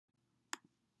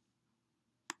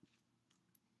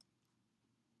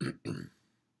In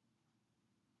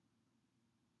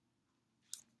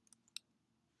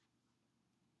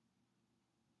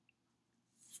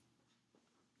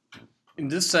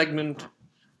this segment,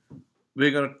 we're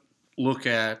going to look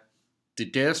at the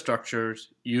data structures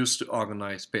used to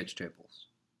organize page tables.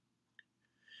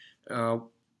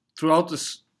 Throughout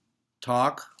this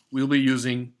talk, we'll be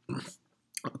using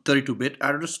 32-bit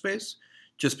address space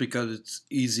just because it's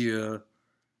easier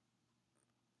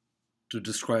to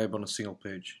describe on a single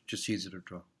page, just easier to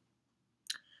draw.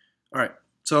 All right,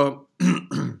 so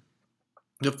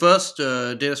the first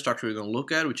data structure we're going to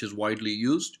look at, which is widely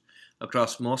used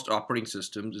across most operating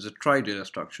systems, is a trie-data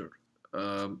structure,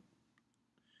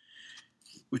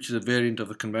 which is a variant of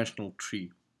a conventional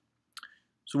tree.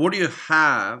 So what you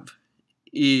have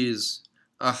is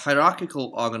a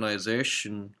hierarchical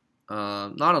organization,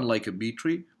 not unlike a B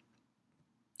tree,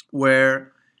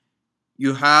 where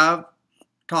you have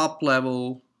top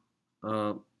level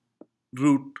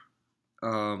root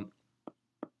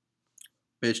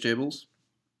page tables.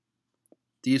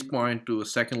 These point to a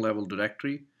second level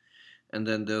directory, and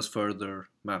then there's further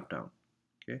map down.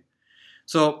 Okay,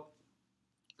 so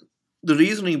the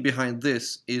reasoning behind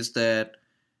this is that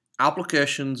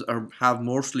applications have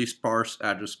mostly sparse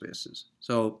address spaces.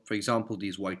 So for example,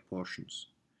 these white portions.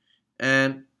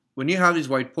 And when you have these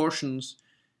white portions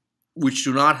which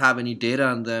do not have any data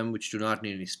on them, which do not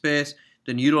need any space,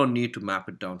 then you don't need to map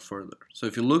it down further. So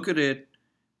if you look at it,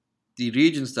 the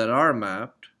regions that are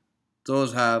mapped,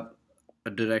 those have a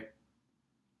direct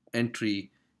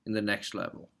entry in the next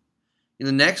level. In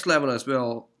the next level as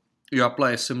well, you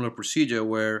apply a similar procedure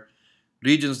where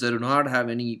regions that do not have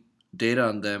any data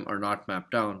on them are not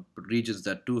mapped down, but regions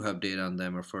that do have data on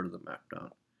them are further mapped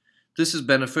down. This is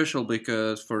beneficial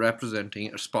because for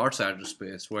representing a sparse address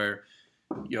space where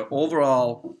your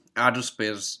overall address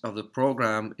space of the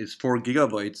program is 4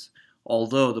 gigabytes,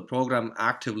 although the program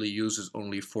actively uses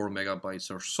only 4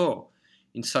 megabytes or so.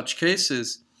 In such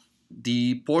cases,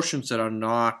 the portions that are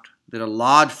not, there are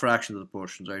large fractions of the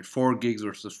portions, right? 4 gigs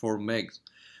versus 4 megs.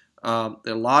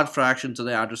 There are large fractions of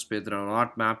the address space that are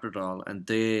not mapped at all, and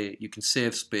you can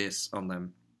save space on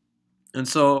them. And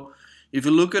so if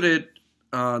you look at it,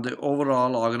 the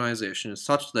overall organization is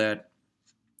such that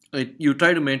you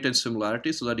try to maintain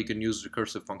similarity so that you can use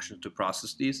recursive functions to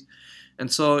process these. And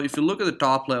so if you look at the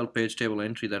top level page table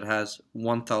entry that has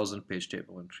 1,000 page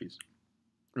table entries,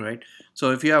 right?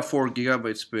 So if you have 4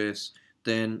 gigabyte space,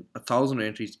 then 1,000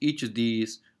 entries, each of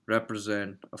these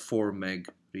represent a 4 meg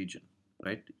region,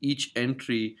 right? Each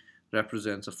entry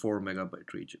represents a 4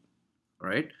 megabyte region,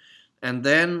 right? And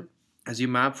then as you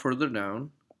map further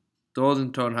down, those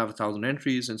in turn have 1,000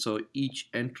 entries, and so each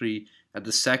entry at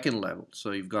the second level,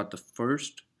 so you've got the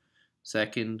first,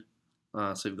 second,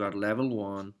 so you've got level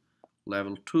 1,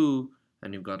 level 2,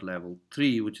 and you've got level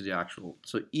 3, which is the actual.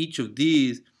 So each of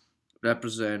these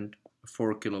represent a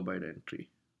 4 kilobyte entry,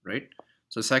 right?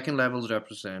 So second levels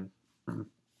represent,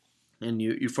 and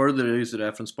you further use the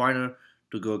reference pointer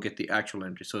to go get the actual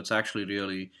entry. So it's actually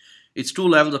really, it's 2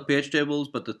 levels of page tables,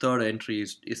 but the third entry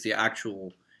is the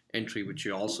actual entry, which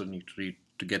you also need to read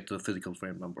to get to the physical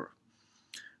frame number.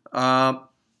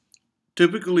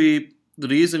 Typically, the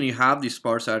reason you have these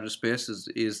sparse address spaces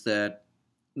is that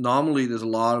normally there's a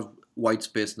lot of white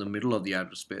space in the middle of the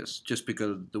address space, just because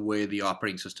of the way the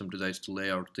operating system decides to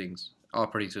lay out things,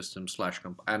 operating system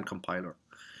and compiler.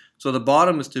 So the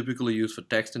bottom is typically used for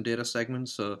text and data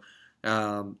segments. So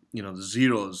the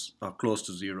zeros are close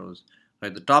to zeros.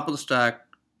 Right, the top of the stack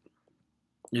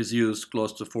is used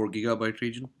close to 4 gigabyte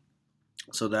region.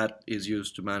 So that is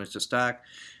used to manage the stack.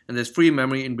 And there's free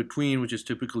memory in between, which is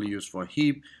typically used for a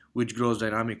heap, which grows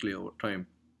dynamically over time.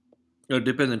 It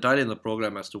depends entirely on the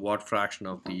program as to what fraction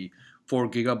of the 4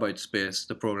 gigabyte space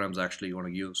the program is actually going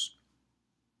to use.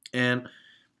 And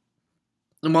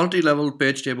the multi-level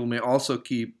page table may also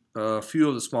keep a few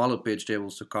of the smaller page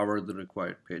tables to cover the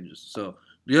required pages. So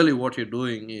really what you're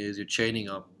doing is you're chaining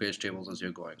up page tables as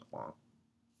you're going along.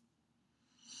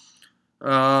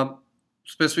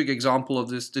 Specific example of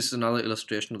this is another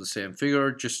illustration of the same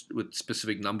figure, just with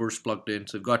specific numbers plugged in.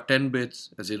 So we've got 10 bits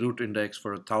as a root index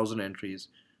for 1,000 entries.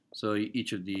 So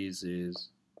each of these is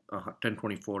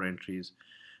 1024 entries.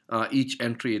 Each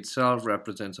entry itself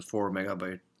represents a 4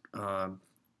 megabyte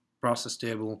process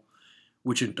table,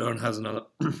 which in turn has another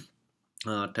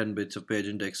 10 bits of page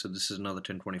index. So this is another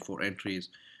 1024 entries.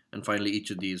 And finally,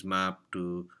 each of these map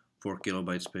to 4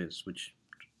 kilobyte space, which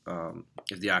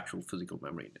is the actual physical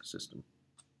memory in the system.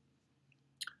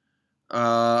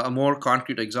 A more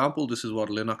concrete example, this is what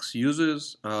Linux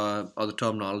uses, or the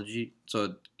terminology.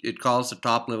 So it calls the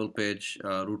top level page,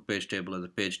 root page table as a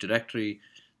page directory,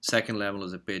 second level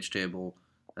as a page table,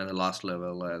 and the last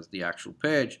level as the actual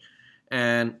page.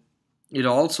 And it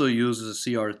also uses a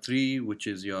CR3, which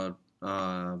is your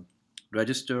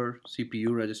register,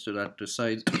 CPU register that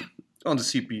resides on the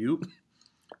CPU.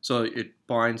 So it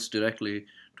points directly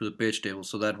to the page table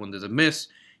so that when there's a miss,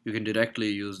 you can directly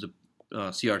use the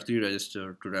CR3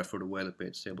 register to refer to where the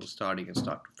page table is starting and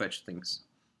start to fetch things.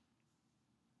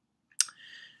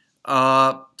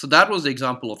 So that was the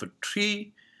example of a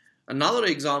tree. Another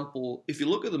example, if you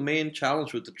look at the main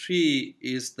challenge with the tree,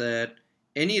 is that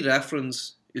any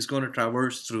reference is going to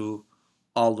traverse through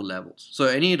all the levels. So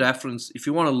any reference, if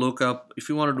you want to look up, if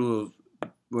you want to do a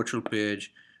virtual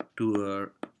page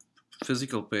to a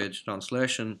physical page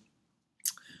translation,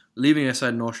 leaving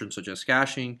aside notions such as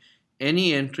caching,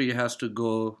 any entry has to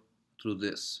go through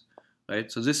this,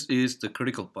 right? So this is the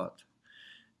critical path.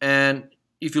 And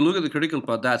if you look at the critical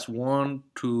path, that's 1,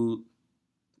 2,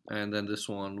 and then this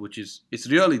one, which is, it's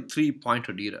really 3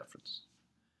 pointer dereference.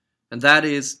 And that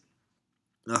is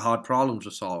a hard problem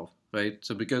to solve, right?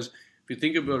 So because if you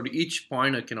think about it, each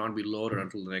pointer cannot be loaded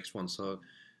until the next one. So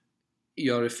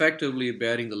you're effectively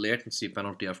bearing the latency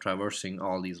penalty of traversing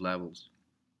all these levels.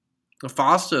 A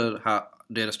faster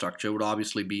data structure would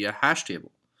obviously be a hash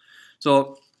table.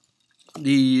 So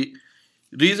the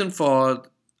reason for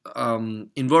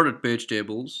inverted page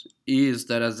tables is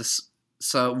that as this,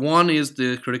 so one is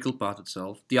the critical path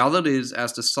itself. The other is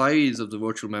as the size of the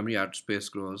virtual memory address space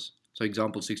grows. So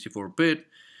example 64-bit,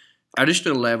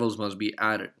 additional levels must be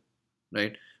added,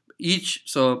 right?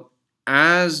 So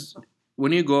as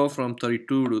when you go from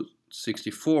 32 to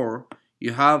 64,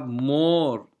 you have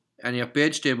more, and your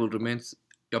page table remains,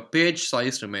 your page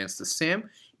size remains the same.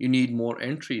 You need more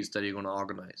entries that you're going to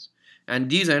organize. And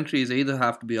these entries either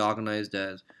have to be organized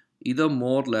as either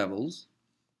more levels,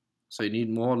 so you need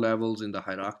more levels in the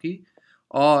hierarchy,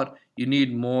 or you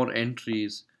need more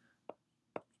entries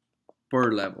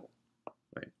per level,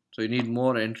 right? So you need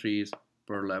more entries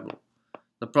per level.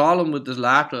 The problem with this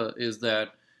latter is that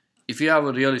if you have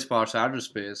a really sparse address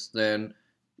space, then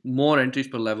more entries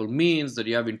per level means that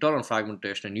you have internal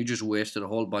fragmentation and you just wasted a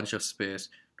whole bunch of space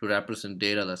to represent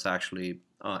data that's actually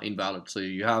invalid. So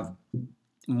you have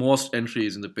most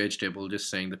entries in the page table just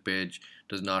saying the page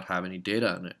does not have any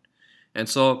data in it. And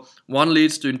so one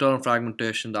leads to internal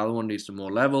fragmentation, the other one leads to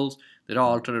more levels. There are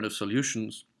alternative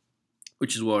solutions,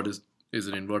 which is what is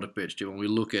an inverted page table. We'll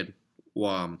look at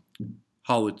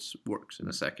how it works in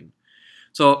a second.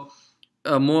 So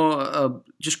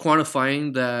just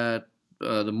quantifying that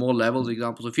the more levels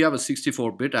examples. If you have a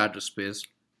 64-bit address space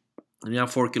and you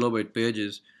have 4 kilobyte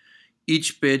pages,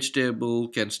 each page table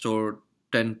can store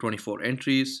 1024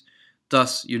 entries.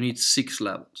 Thus, you need 6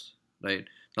 levels, right?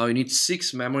 Now you need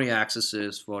 6 memory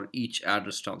accesses for each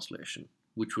address translation,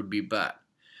 which would be bad.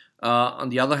 On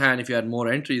the other hand, if you had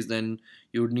more entries, then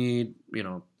you would need,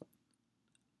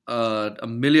 a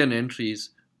million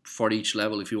entries for each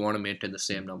level if you want to maintain the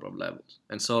same number of levels.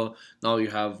 And so now you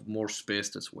have more space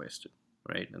that's wasted,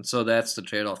 right? And so that's the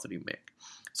trade-off that you make.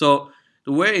 So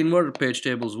the way inverted page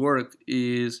tables work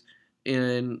is,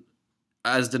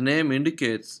 as the name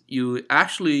indicates, you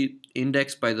actually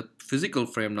index by the physical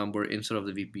frame number instead of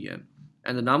the VPN.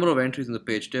 And the number of entries in the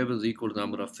page table is equal to the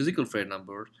number of physical frame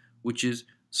numbers, which is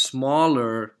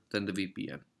smaller than the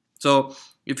VPN. So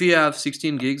if you have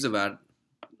 16 gigs of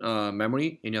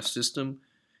memory in your system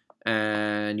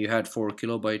and you had 4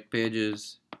 kilobyte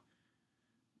pages,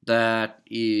 that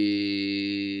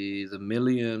is a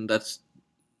million. That's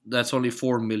only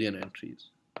 4 million entries.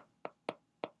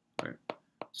 Right.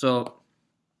 So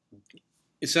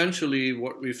essentially,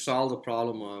 what we've solved the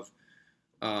problem of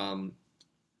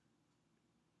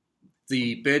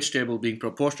the page table being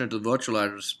proportionate to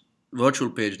the virtual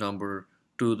page number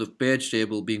to the page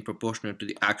table being proportionate to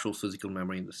the actual physical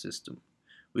memory in the system.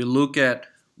 We look at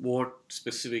what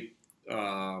specific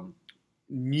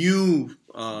new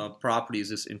properties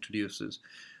this introduces.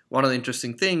 One of the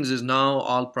interesting things is now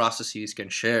all processes can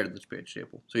share this page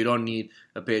table. So you don't need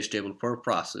a page table per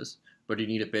process, but you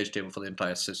need a page table for the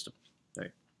entire system,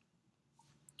 right?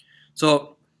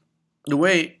 So the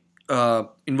way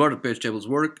inverted page tables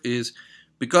work is,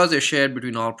 because they're shared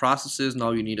between all processes,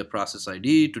 now you need a process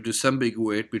ID to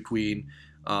disambiguate between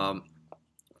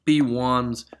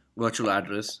P1's virtual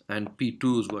address and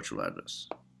P2's virtual address.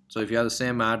 So if you have the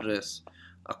same address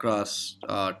across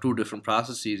 2 different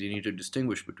processes, you need to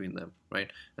distinguish between them,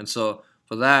 right? And so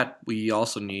for that, we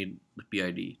also need the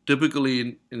PID.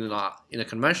 Typically, in a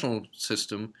conventional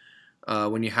system,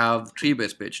 when you have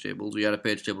tree-based page tables, you had a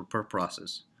page table per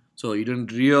process. So you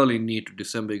didn't really need to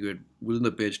disambiguate within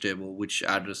the page table which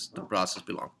address the process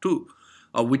belonged to,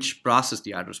 or which process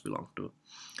the address belonged to.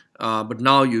 But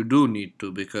now you do need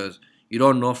to, because you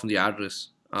don't know from the address.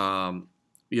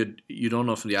 You don't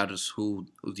know from the address who's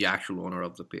the actual owner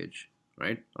of the page,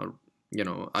 right? Or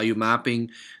are you mapping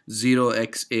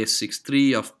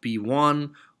 0xA63 of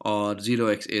P1 or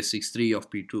 0xA63 of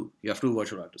P2? You have two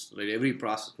virtual addresses. Right? Every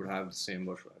process would have the same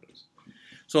virtual address.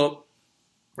 So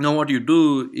now what you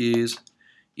do is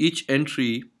each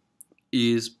entry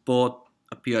is both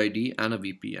a PID and a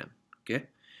VPN. Okay,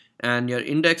 and your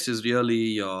index is really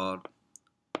your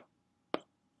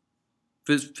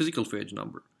physical page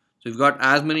number. So you've got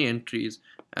as many entries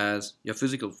as your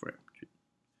physical frame.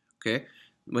 Okay,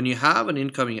 when you have an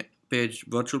incoming page,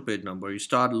 virtual page number, you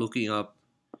start looking up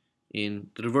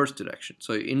in the reverse direction.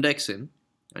 So you index in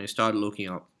and you start looking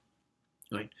up.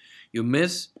 Right, you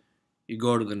miss, you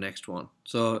go to the next one.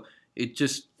 So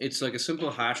it's like a simple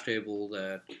hash table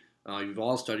that you've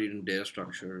all studied in data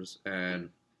structures, and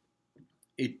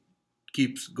it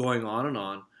keeps going on and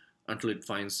on until it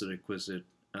finds the requisite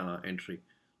entry.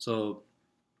 So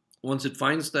once it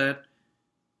finds that,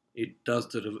 it does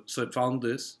so it found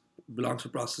this, belongs to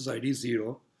process ID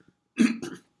 0,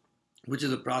 which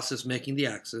is a process making the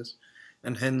access,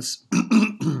 and hence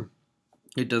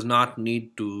it does not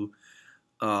need to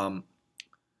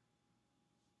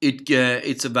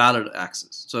it's a valid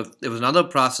access. So if there was another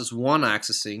process 1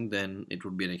 accessing, then it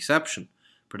would be an exception.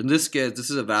 But in this case, this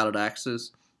is a valid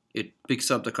access. It picks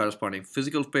up the corresponding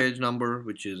physical page number,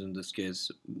 which is in this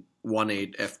case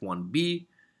 18F1B,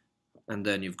 and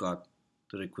then you've got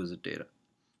the requisite data.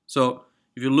 So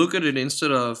if you look at it,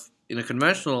 instead of in a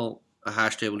conventional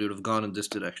hash table, you would have gone in this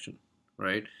direction,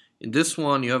 right? In this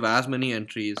one, you have as many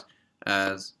entries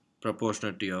as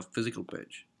proportionate to your physical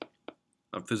page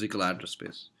or physical address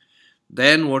space.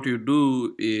 Then what you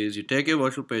do is you take a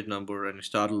virtual page number and you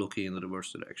start looking in the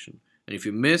reverse direction. And if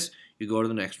you miss, you go to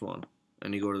the next one,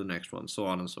 and you go to the next one, so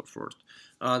on and so forth.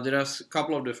 There are a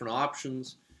couple of different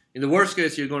options. In the worst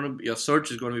case, your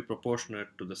search is going to be proportionate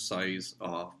to the size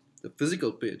of the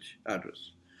physical page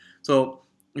address. So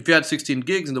if you had 16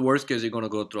 gigs, in the worst case, you're going to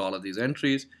go through all of these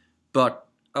entries. But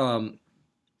you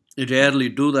rarely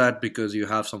do that because you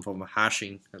have some form of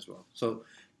hashing as well. So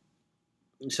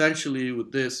essentially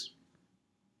with this,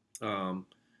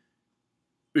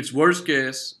 its worst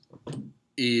case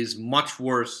is much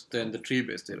worse than the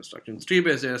tree-based data structure. In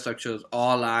tree-based data structures,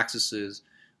 all accesses,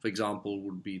 for example,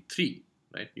 would be 3.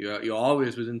 Right? You're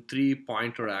always within 3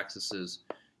 pointer accesses.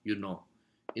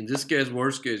 In this case,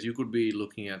 worst case, you could be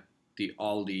looking at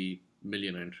all the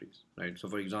million entries. Right? So,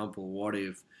 for example, what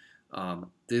if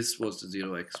this was the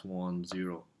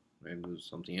 0x10, right? It was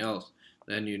something else.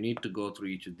 Then you need to go through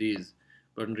each of these.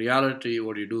 But in reality,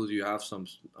 what you do is you have some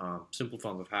simple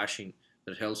forms of hashing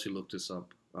that helps you look this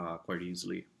up quite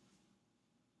easily.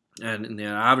 And in the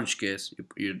average case,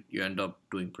 you end up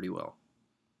doing pretty well.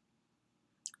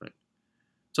 Right.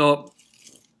 So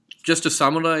just to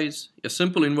summarize, a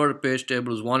simple inverted page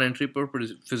table is 1 entry per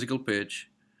physical page.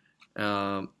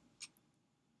 Let's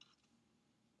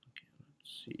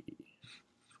see.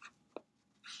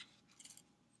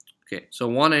 Okay, so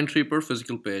 1 entry per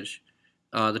physical page.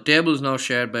 The table is now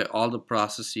shared by all the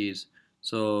processes.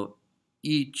 So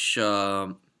each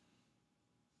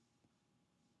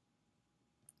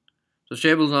the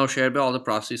table is now shared by all the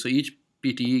processes. So each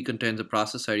PTE contains a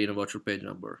process ID and a virtual page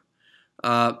number.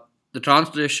 The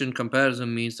translation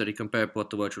comparison means that you compare both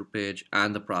the virtual page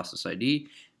and the process ID.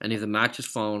 And if the match is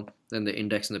found, then the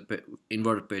index in the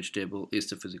inverted page table is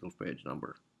the physical page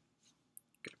number.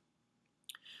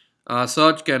 Okay.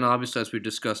 Search can obviously, as we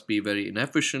discussed, be very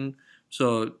inefficient.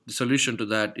 So the solution to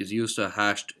that is use a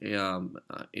hashed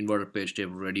inverted page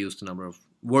table, reduce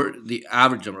the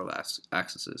average number of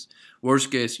accesses. Worst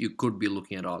case, you could be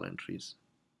looking at all entries.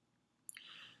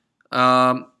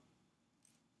 A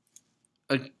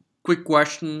quick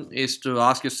question is to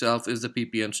ask yourself, is the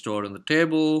PPN stored in the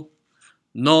table?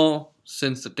 No,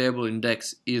 since the table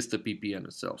index is the PPN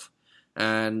itself.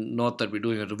 And note that we're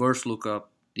doing a reverse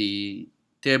lookup. The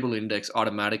table index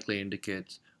automatically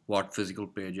indicates what physical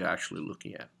page you're actually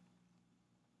looking at.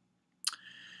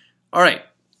 All right,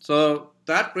 so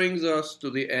that brings us to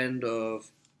the end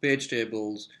of page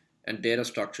tables and data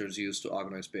structures used to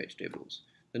organize page tables.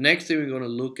 The next thing we're going to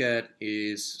look at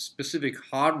is specific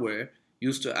hardware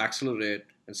used to accelerate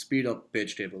and speed up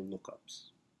page table lookups.